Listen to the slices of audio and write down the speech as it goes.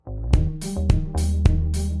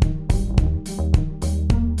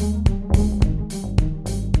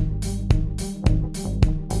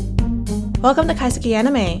Welcome to Kaiseki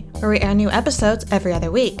Anime, where we air new episodes every other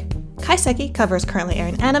week. Kaiseki covers currently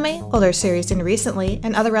airing anime, older series seen recently,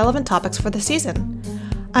 and other relevant topics for the season.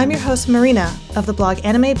 I'm your host Marina of the blog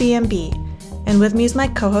Anime BMB, and with me is my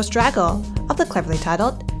co-host Draggle of the cleverly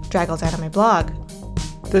titled Draggle's Anime Blog.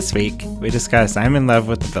 This week, we discuss I'm in Love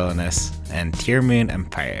with the Villainess and Tear Moon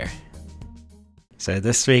Empire. So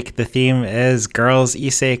this week, the theme is Girls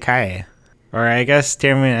Isekai, or I guess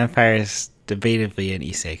Tear Moon Empire is debatably an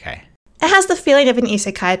Isekai. It has the feeling of an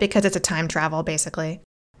Isekai because it's a time travel, basically.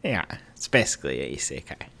 Yeah, it's basically a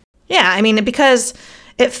Isekai. Yeah, I mean, because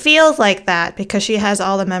it feels like that because she has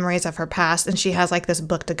all the memories of her past and she has like this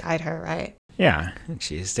book to guide her, right? Yeah, and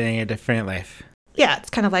she's doing a different life. Yeah,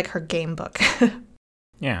 it's kind of like her game book.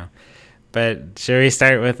 Yeah, but should we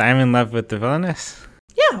start with I'm in Love with the Villainess?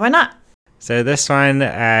 Yeah, why not? So this one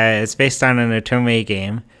is based on an Otome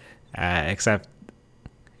game, it is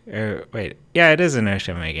an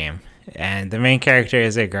Otome game. And the main character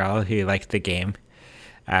is a girl who liked the game,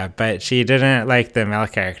 but she didn't like the male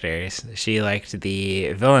characters. She liked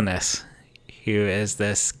the villainess, who is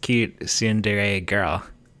this cute tsundere girl.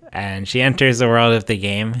 And she enters the world of the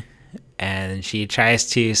game, and she tries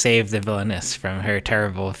to save the villainess from her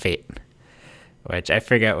terrible fate, which I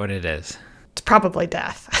forget what it is. It's probably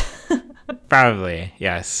death. Probably,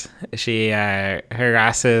 yes. She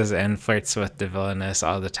harasses and flirts with the villainess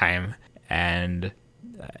all the time, and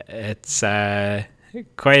it's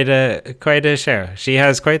quite a show. She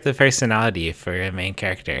has quite the personality for a main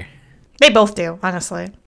character. They both do, honestly.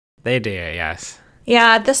 They do, yes.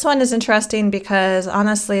 Yeah, this one is interesting because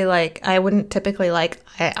honestly, like, I wouldn't typically like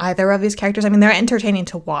either of these characters. I mean, they're entertaining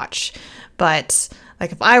to watch, but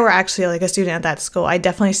like if I were actually like a student at that school, I'd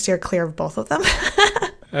definitely steer clear of both of them.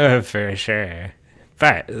 Oh, for sure.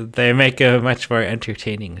 But they make a much more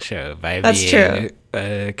entertaining show by That's being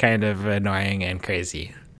true. Kind of annoying and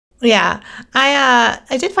crazy. Yeah,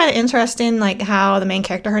 I did find it interesting, like how the main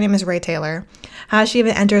character, her name is Ray Taylor, how she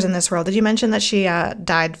even enters in this world. Did you mention that she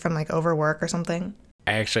died from like overwork or something?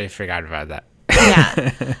 I actually forgot about that.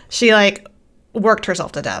 Yeah, she like worked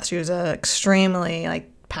herself to death. She was extremely like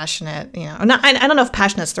passionate, not, I don't know if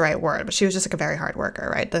passionate's the right word, but she was just like a very hard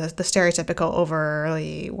worker, right? The stereotypical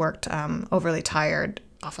overly worked, overly tired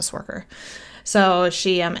office worker. So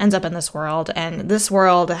she ends up in this world, and this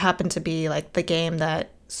world happened to be like the game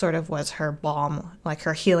that sort of was her balm, like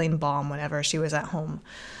her healing balm whenever she was at home.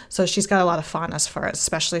 So she's got a lot of fondness for it,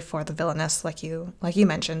 especially for the villainess, like you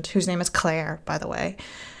mentioned, whose name is Claire, by the way.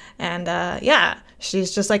 And yeah,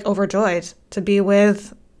 she's just like overjoyed to be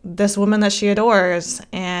with this woman that she adores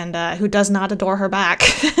and who does not adore her back.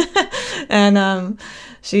 And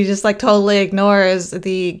she just like totally ignores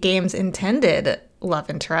the game's intended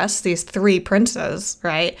love interests, these three princes,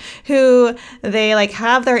 right? Who they like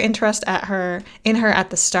have their interest in her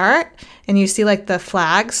at the start, and you see like the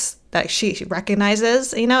flags that she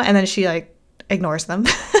recognizes, and then she like ignores them.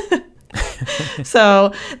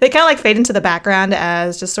 So they kind of like fade into the background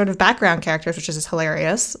as just sort of background characters, which is just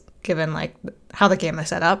hilarious given like how the game is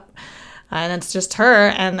set up. And it's just her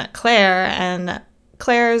and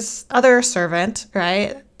Claire's other servant,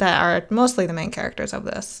 right? That are mostly the main characters of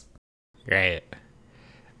this. Right.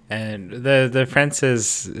 And the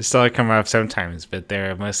princes still come up sometimes, but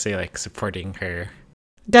they're mostly like supporting her.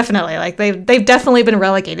 Definitely, like they've definitely been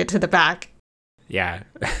relegated to the back. Yeah.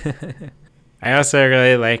 I also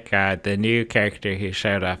really like the new character who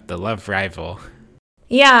showed up, the love rival.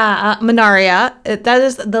 Yeah, Minaria. That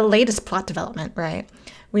is the latest plot development, right?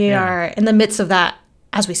 We are in the midst of that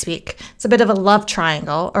as we speak. It's a bit of a love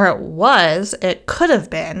triangle, or it could have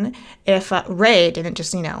been if Ray didn't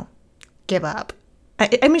just, give up.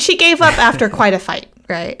 I mean, she gave up after quite a fight,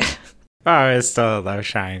 right? Oh, it's still a love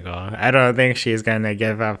triangle. I don't think she's going to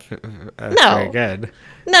give up for good.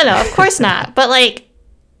 No, of course not. But, like,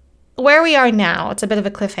 where we are now, it's a bit of a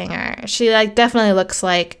cliffhanger. She, like, definitely looks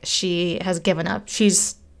like she has given up.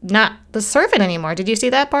 She's not the servant anymore. Did you see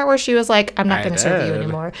that part where she was like, I'm not going to serve you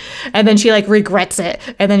anymore? And then she, like, regrets it.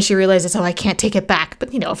 And then she realizes, I can't take it back.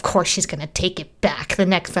 But, of course she's going to take it back the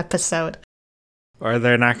next episode. Or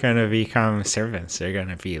they're not going to become servants. They're going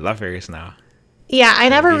to be lovers now. Yeah, I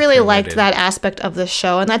never really liked that aspect of the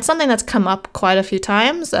show. And that's something that's come up quite a few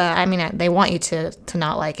times. I mean, they want you to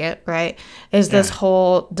not like it, right? Is this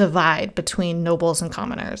whole divide between nobles and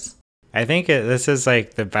commoners. I think this is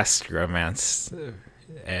like the best romance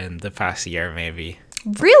in the past year, maybe.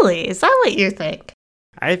 Really? Is that what you think?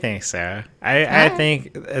 I think so. I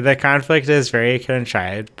think the conflict is very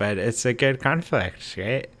contrived, but it's a good conflict,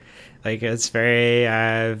 right? Like, it's very,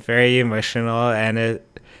 very emotional, and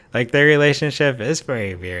their relationship is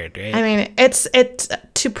very weird, right? I mean, it's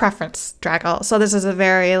to preference, Draggle. So this is a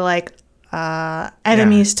very,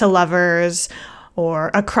 enemies to lovers,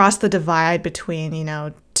 or across the divide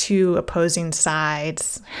between, two opposing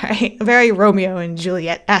sides, right? Very Romeo and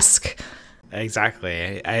Juliet-esque.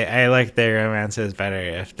 Exactly. I like their romances better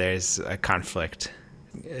if there's a conflict.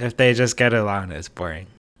 If they just get along, it's boring.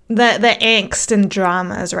 The angst and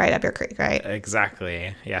drama is right up your creek, right?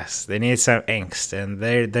 Exactly. Yes, they need some angst, and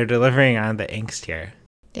they're delivering on the angst here.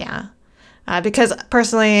 Yeah, because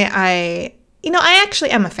personally, I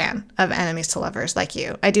actually am a fan of enemies to lovers, like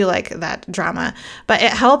you. I do like that drama, but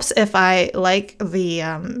it helps if I like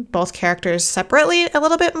the both characters separately a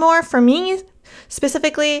little bit more. For me,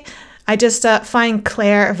 specifically, I just find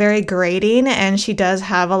Claire very grating, and she does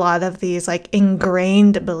have a lot of these like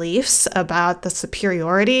ingrained beliefs about the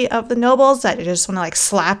superiority of the nobles that I just want to like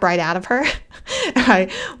slap right out of her. I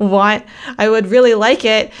would really like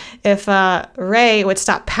it if Ray would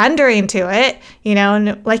stop pandering to it,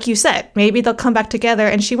 and like you said, maybe they'll come back together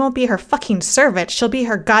and she won't be her fucking servant. She'll be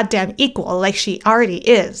her goddamn equal like she already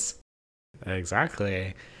is.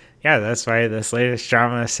 Exactly. Yeah, that's why this latest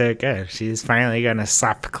drama is so good. She's finally going to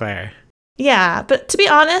slap Claire. Yeah, but to be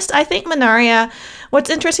honest, I think Minaria,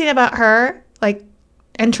 what's interesting about her, like,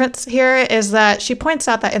 entrance here is that she points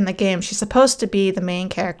out that in the game, she's supposed to be the main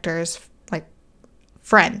character's, like,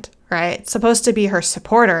 friend, right? Supposed to be her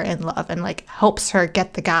supporter in love and, like, helps her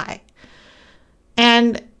get the guy.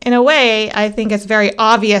 And in a way, I think it's very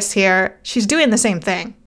obvious here, she's doing the same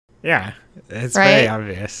thing. Yeah. It's right? very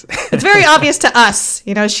obvious. It's very obvious to us.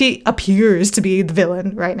 She appears to be the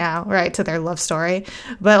villain right now, right, to their love story.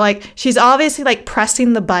 But, like, she's obviously, like,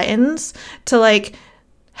 pressing the buttons to, like,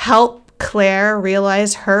 help Claire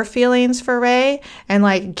realize her feelings for Ray and,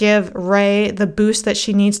 like, give Ray the boost that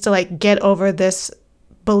she needs to, like, get over this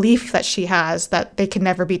belief that she has that they can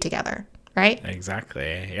never be together, right?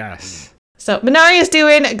 Exactly, yes. So, Minari is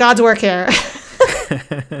doing God's work here.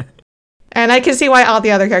 And I can see why all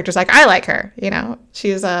the other characters, like, I like her,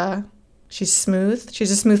 She's smooth. She's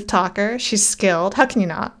a smooth talker. She's skilled. How can you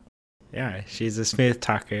not? Yeah, she's a smooth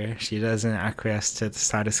talker. She doesn't acquiesce to the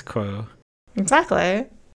status quo. Exactly.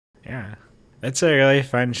 Yeah. It's a really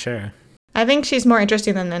fun show. I think she's more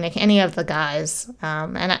interesting than any of the guys.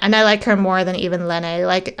 And I like her more than even Lene.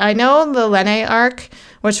 Like, I know the Lene arc,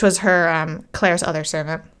 which was her, Claire's other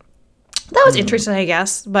servant. That was interesting, I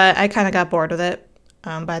guess, but I kind of got bored with it.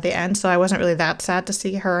 By the end, so I wasn't really that sad to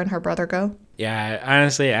see her and her brother go. Yeah,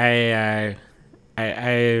 honestly, I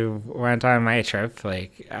went on my trip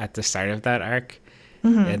like at the start of that arc,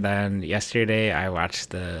 and then yesterday I watched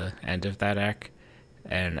the end of that arc,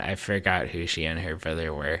 and I forgot who she and her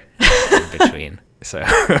brother were in between. So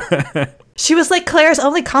she was like Claire's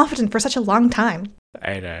only confidant for such a long time.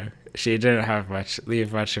 I know. She didn't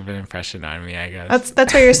leave much of an impression on me, I guess.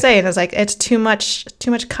 That's what you're saying. It's like it's too much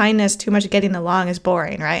kindness, too much getting along is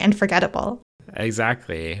boring, right? And forgettable.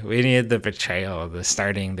 Exactly. We need the betrayal, the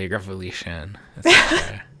starting the revolution.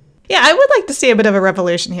 Yeah, I would like to see a bit of a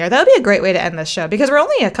revolution here. That would be a great way to end this show because we're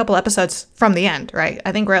only a couple episodes from the end, right?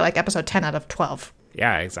 I think we're at like episode 10 out of 12.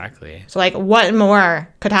 Yeah, exactly. So like what more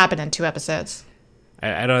could happen in 2 episodes?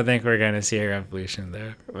 I don't think we're going to see a revolution,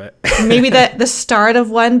 though. But maybe the start of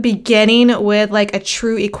one, beginning with like a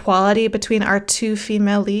true equality between our 2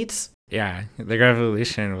 female leads. Yeah, the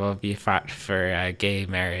revolution will be fought for gay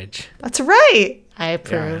marriage. That's right. I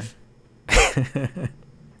approve. Yeah.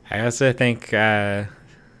 I also think the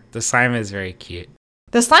slime is very cute.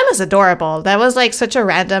 The slime is adorable. That was like such a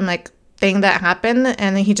random like thing that happened,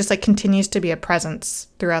 and he just like continues to be a presence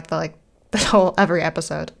throughout the whole every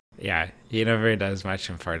episode. Yeah, he never does much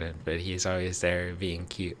important, but he's always there being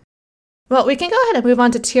cute. Well, we can go ahead and move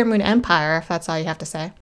on to Tier Moon Empire, if that's all you have to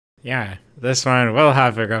say. Yeah, this one will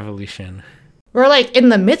have a revolution. We're like in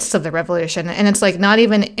the midst of the revolution, and it's like not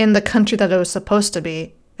even in the country that it was supposed to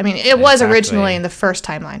be. I mean, it was originally in the first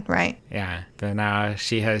timeline, right? Yeah, but now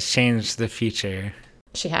she has changed the future.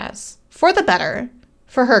 She has. For the better.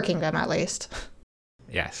 For her kingdom, at least.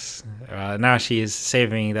 Yes. Well, now she's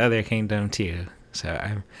saving the other kingdom, too. So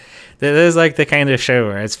this is like the kind of show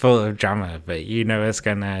where it's full of drama, but it's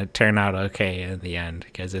gonna turn out okay in the end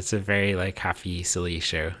because it's a very like happy, silly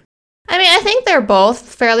show. I mean, I think they're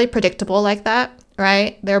both fairly predictable like that,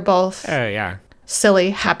 right? They're both silly,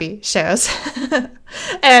 happy shows.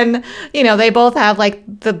 And, they both have like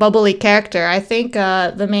the bubbly character. I think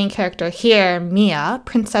the main character here, Mia,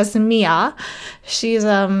 Princess Mia, she's,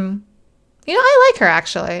 I like her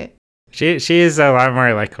actually. She is a lot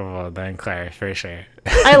more likable than Claire, for sure.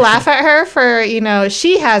 I laugh at her for,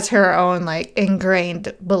 she has her own, like,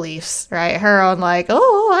 ingrained beliefs, right? Her own, like,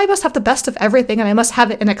 oh, I must have the best of everything and I must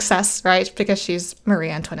have it in excess, right? Because she's Marie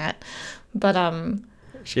Antoinette. But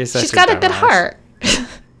she's got a good heart.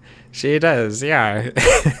 She does, yeah.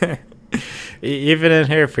 Even in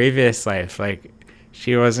her previous life, like,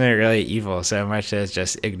 she wasn't really evil so much as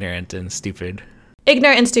just ignorant and stupid.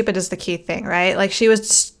 Ignorant and stupid is the key thing, right? Like, she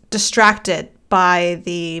was distracted by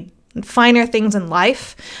the finer things in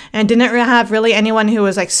life and didn't have really anyone who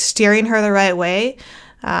was like steering her the right way.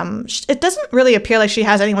 It doesn't really appear like she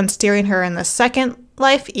has anyone steering her in the second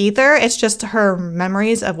life either. It's just her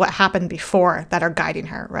memories of what happened before that are guiding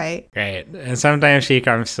her, right? Right. And sometimes she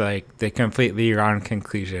comes to like the completely wrong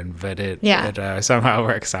conclusion, but it somehow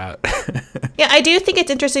works out. Yeah, I do think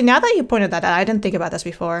it's interesting now that you pointed that out. I didn't think about this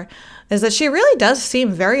before, is that she really does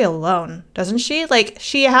seem very alone, doesn't she? Like,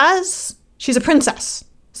 she's a princess.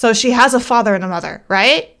 So she has a father and a mother,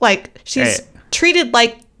 right? Like, she's treated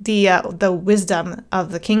like the wisdom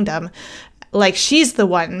of the kingdom. Like, she's the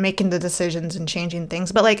one making the decisions and changing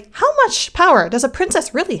things. But, like, how much power does a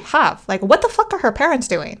princess really have? Like, what the fuck are her parents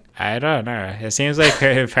doing? I don't know. It seems like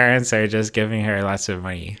her parents are just giving her lots of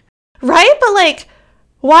money. Right? But, like,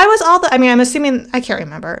 why was I mean, I'm assuming, I can't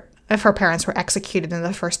remember if her parents were executed in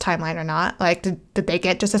the first timeline or not. Like, did they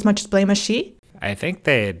get just as much blame as she? I think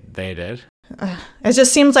they did. It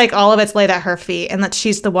just seems like all of it's laid at her feet and that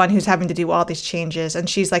she's the one who's having to do all these changes and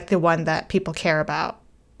she's like the one that people care about,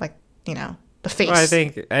 like, you know, the face. Well,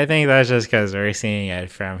 I think that's just because we're seeing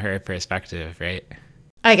it from her perspective, right?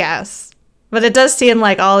 I guess. But it does seem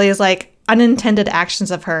like all these like unintended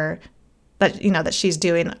actions of her that, you know, that she's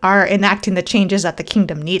doing are enacting the changes that the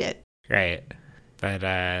kingdom needed. Right. But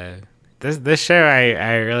this show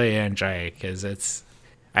I really enjoy because it's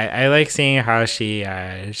I like seeing how she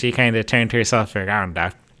kind of turned herself around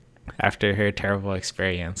after her terrible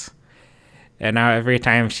experience. And now every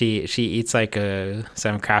time she eats like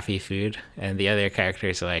some crappy food and the other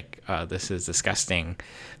characters are like, oh, this is disgusting.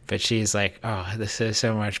 But she's like, oh, this is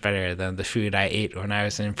so much better than the food I ate when I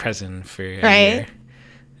was in prison for a year.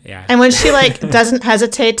 Yeah. And when she like doesn't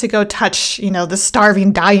hesitate to go touch, you know, the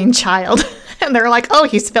starving, dying child and they're like, oh,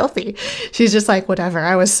 he's filthy. She's just like, whatever.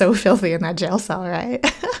 I was so filthy in that jail cell, right?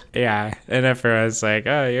 Yeah. And everyone's like,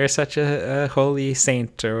 oh, you're such a holy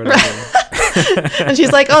saint or whatever. And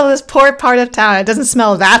she's like, oh, this poor part of town, it doesn't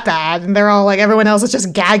smell that bad. And they're all like, everyone else is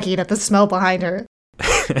just gagging at the smell behind her.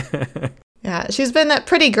 Yeah, she's been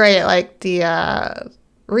pretty great. Like the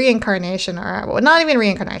reincarnation, or well, not even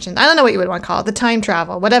reincarnation. I don't know what you would want to call it. The time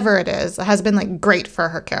travel, whatever it is, has been like great for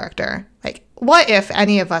her character. Like, what if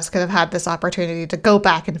any of us could have had this opportunity to go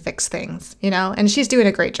back and fix things, you know? And she's doing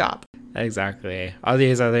a great job. Exactly. All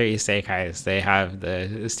these other isekais, they have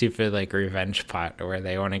the stupid like revenge plot where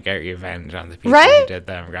they want to get revenge on the people who did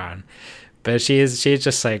them wrong. But she's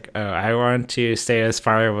just like, oh, I want to stay as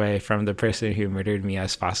far away from the person who murdered me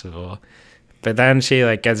as possible. But then she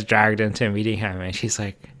like gets dragged into meeting him, and she's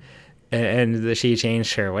like, and she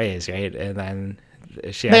changed her ways, right? And then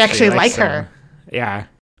they actually like her. Yeah.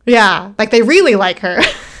 Yeah, like they really like her.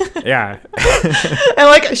 Yeah. And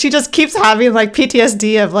like she just keeps having like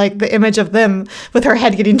PTSD of like the image of them with her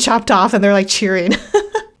head getting chopped off and they're like cheering.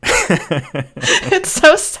 It's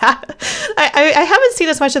so sad. I haven't seen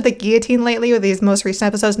as much of the guillotine lately with these most recent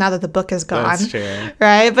episodes now that the book is gone. That's true.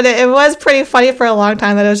 Right? But it was pretty funny for a long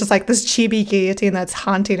time that it was just like this chibi guillotine that's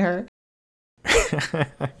haunting her.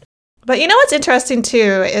 But you know what's interesting too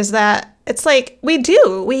is that it's like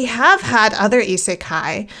we have had other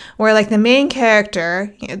isekai where like the main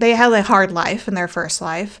character, they had a hard life in their first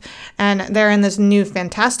life and they're in this new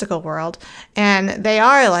fantastical world and they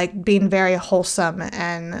are like being very wholesome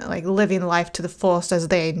and like living life to the fullest as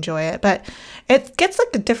they enjoy it. But it gets like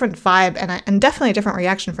a different vibe and definitely a different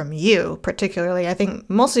reaction from you particularly. I think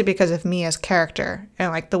mostly because of Mia's character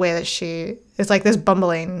and like the way that she is like this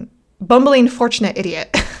bumbling fortunate idiot,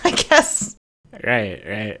 I guess.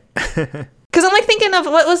 Right. Because I'm like thinking of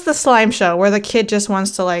what was the slime show where the kid just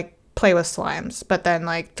wants to like play with slimes, but then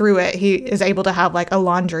like through it he is able to have like a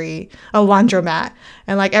laundromat,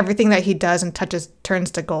 and like everything that he does and touches turns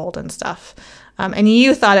to gold and stuff. And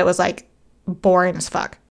you thought it was like boring as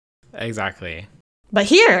fuck. Exactly. But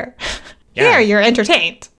here you're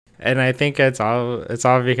entertained. And I think it's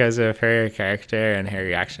all because of her character and her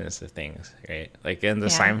reactions to things, right? Like in the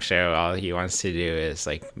slime show, all he wants to do is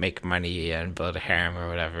like make money and build a harem or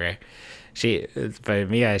whatever.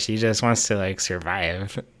 But Mia, she just wants to like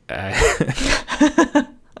survive.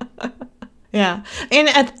 Yeah. And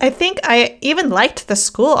I think I even liked the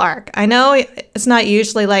school arc. I know it's not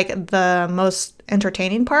usually like the most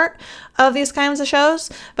entertaining part of these kinds of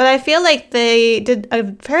shows, but I feel like they did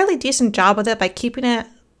a fairly decent job with it by keeping it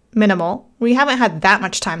minimal. We haven't had that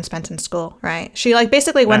much time spent in school, right? She like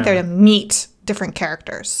basically went there to meet different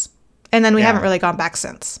characters, and then we haven't really gone back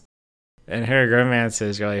since. And her romance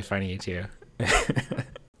is really funny too.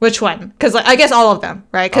 Which one? Because I guess all of them,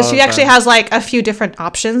 right? Because All she of actually them. has like a few different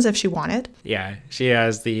options if she wanted. Yeah, she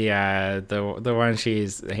has the one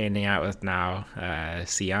she's hanging out with now,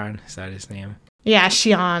 Sion, is that his name? Yeah,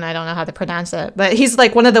 Shion. I don't know how to pronounce it, but he's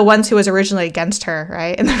like one of the ones who was originally against her,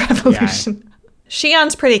 right, in the revolution.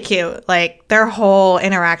 Shion's pretty cute. Like their whole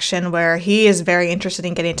interaction where he is very interested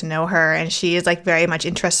in getting to know her and she is like very much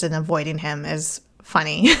interested in avoiding him is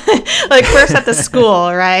funny. Like first at the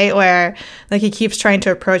school, right, where like he keeps trying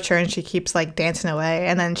to approach her and she keeps like dancing away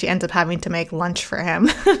and then she ends up having to make lunch for him.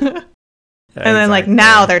 And then like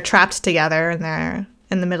now they're trapped together and they're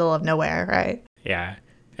in the middle of nowhere, right? Yeah.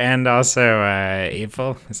 And also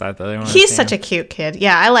April, is that the other one? He's such a cute kid.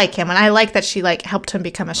 Yeah, I like him and I like that she like helped him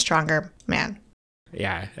become a stronger man.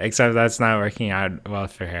 Yeah, except that's not working out well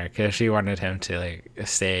for her because she wanted him to like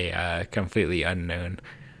stay completely unknown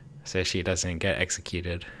so she doesn't get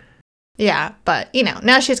executed. Yeah, but you know,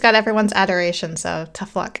 now she's got everyone's adoration, so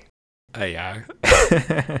tough luck. Yeah.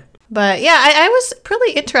 But yeah, I was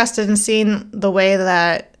really interested in seeing the way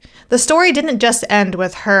that the story didn't just end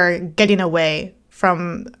with her getting away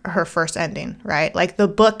from her first ending, right? Like the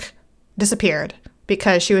book disappeared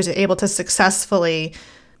because she was able to successfully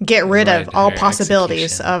get rid of all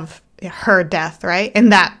possibilities of her death, right? In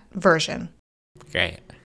that version. Great.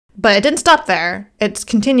 But it didn't stop there. It's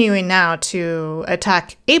continuing now to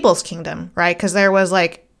attack Abel's kingdom, right? Because there was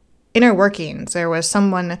like inner workings. There was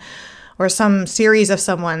someone or some series of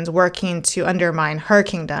someone's working to undermine her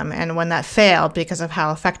kingdom. And when that failed because of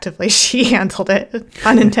how effectively she handled it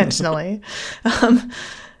unintentionally,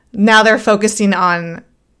 now they're focusing on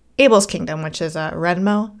Abel's kingdom, which is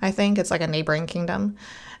Renmo, I think. It's like a neighboring kingdom.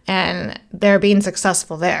 And they're being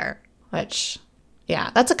successful there, which, yeah,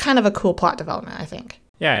 that's a kind of a cool plot development, I think.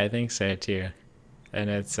 Yeah, I think so too. And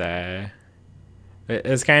it's kind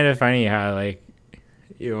of funny how like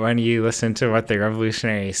when you listen to what the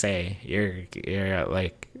revolutionaries say, you're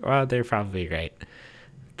like, well, they're probably right,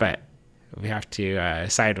 but we have to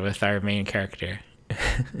side with our main character.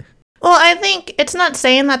 Well, I think it's not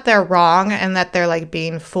saying that they're wrong and that they're like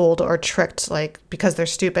being fooled or tricked like because they're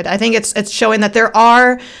stupid. I think it's showing that there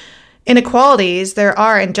are inequalities, there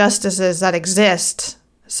are injustices that exist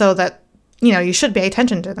so that, you know, you should pay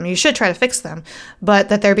attention to them. You should try to fix them, but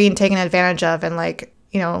that they're being taken advantage of and like,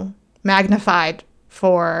 you know, magnified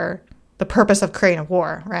for the purpose of creating a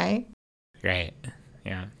war, right? Right.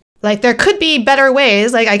 Yeah. Like there could be better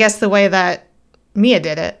ways, like I guess the way that Mia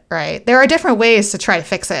did it, right? There are different ways to try to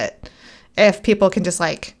fix it if people can just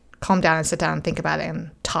like calm down and sit down and think about it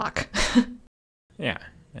and talk. Yeah,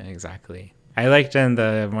 exactly. I liked in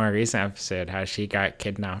the more recent episode how she got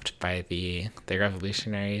kidnapped by the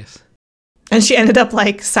revolutionaries. And she ended up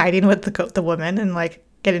like siding with the woman and like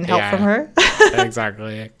getting help from her.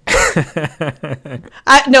 Exactly.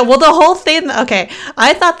 No, well, the whole thing, okay,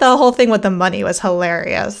 I thought the whole thing with the money was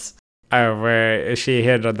hilarious. Oh, where she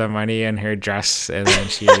hid the money in her dress and then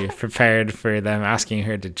she prepared for them asking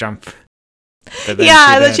her to jump.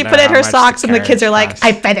 Yeah, and then she put it in her socks and the kids are like,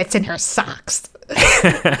 I bet it's in her socks.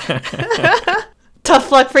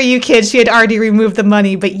 Tough luck for you kids. She had already removed the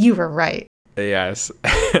money, but you were right. Yes.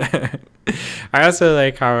 I also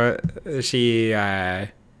like how she,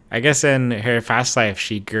 I guess in her past life,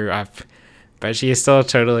 she grew up, but she is still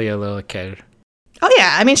totally a little kid. Oh,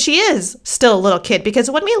 yeah. I mean, she is still a little kid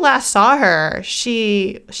because when we last saw her,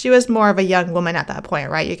 she was more of a young woman at that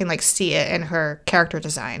point, right? You can like see it in her character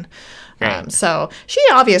design. Right. So she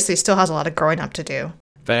obviously still has a lot of growing up to do.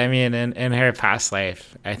 But I mean, in her past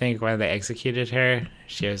life, I think when they executed her,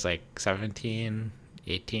 she was like 17,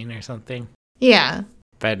 18 or something. Yeah.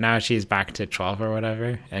 But now she's back to 12 or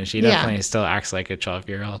whatever, and she definitely still acts like a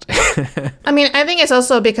 12-year-old. I mean, I think it's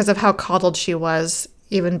also because of how coddled she was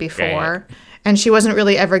even before. Right. And she wasn't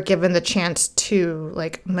really ever given the chance to,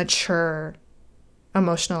 like, mature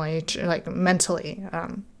emotionally, like, mentally.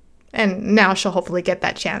 And now she'll hopefully get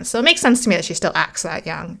that chance. So it makes sense to me that she still acts that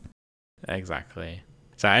young. Exactly.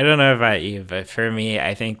 So I don't know about you, but for me,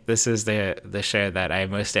 I think this is the show that I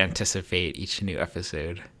most anticipate each new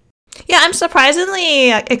episode. Yeah, I'm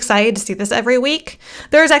surprisingly excited to see this every week.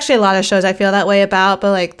 There's actually a lot of shows I feel that way about,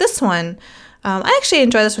 but like this one, I actually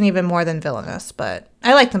enjoy this one even more than Villainous, but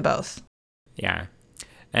I like them both. Yeah.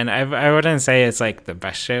 And I wouldn't say it's like the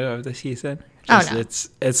best show of the season. No. It's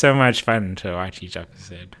so much fun to watch each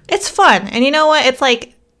episode. It's fun. And you know what? It's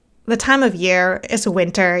like the time of year, it's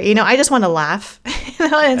winter. You know, I just want to laugh.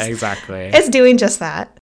 Exactly. It's doing just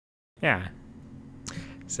that. Yeah.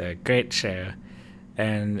 It's a great show.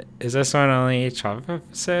 And is this one only 12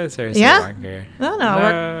 episodes or is it longer?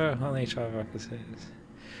 No, only 12 episodes.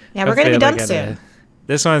 Yeah, we're going to be done soon.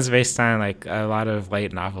 this one's based on like a lot of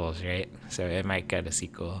light novels, right? So it might get a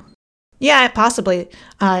sequel. Yeah, possibly.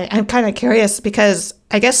 I'm kind of curious because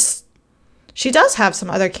I guess she does have some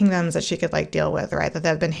other kingdoms that she could like deal with, right? That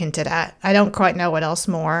have been hinted at. I don't quite know what else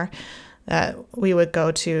more that we would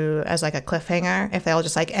go to as like a cliffhanger, if they'll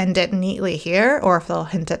just like end it neatly here or if they'll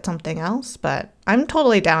hint at something else. But I'm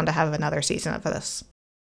totally down to have another season of this.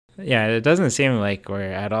 Yeah, it doesn't seem like we're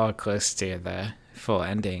at all close to the full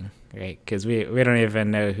ending, right? Because we don't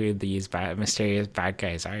even know who these mysterious bad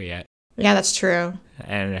guys are yet. Yeah, that's true.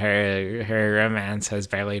 And her romance has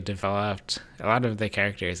barely developed. A lot of the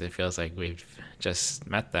characters, it feels like we've just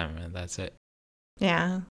met them and that's it.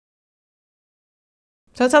 Yeah.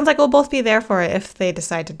 So it sounds like we'll both be there for it if they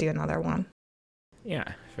decide to do another one.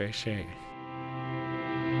 Yeah, for sure.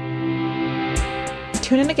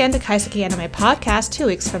 Tune in again to Kaiseki Anime Podcast 2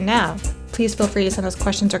 weeks from now. Please feel free to send us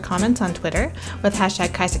questions or comments on Twitter with hashtag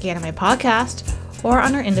Kaiseki Anime Podcast or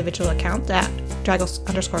on our individual accounts at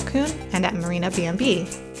Dragos_Kun and at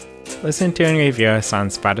MarinaBMB. Listen to and review us on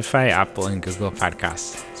Spotify, Apple, and Google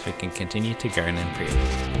Podcasts so we can continue to grow and improve.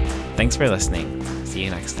 Thanks for listening. See you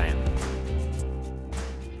next time.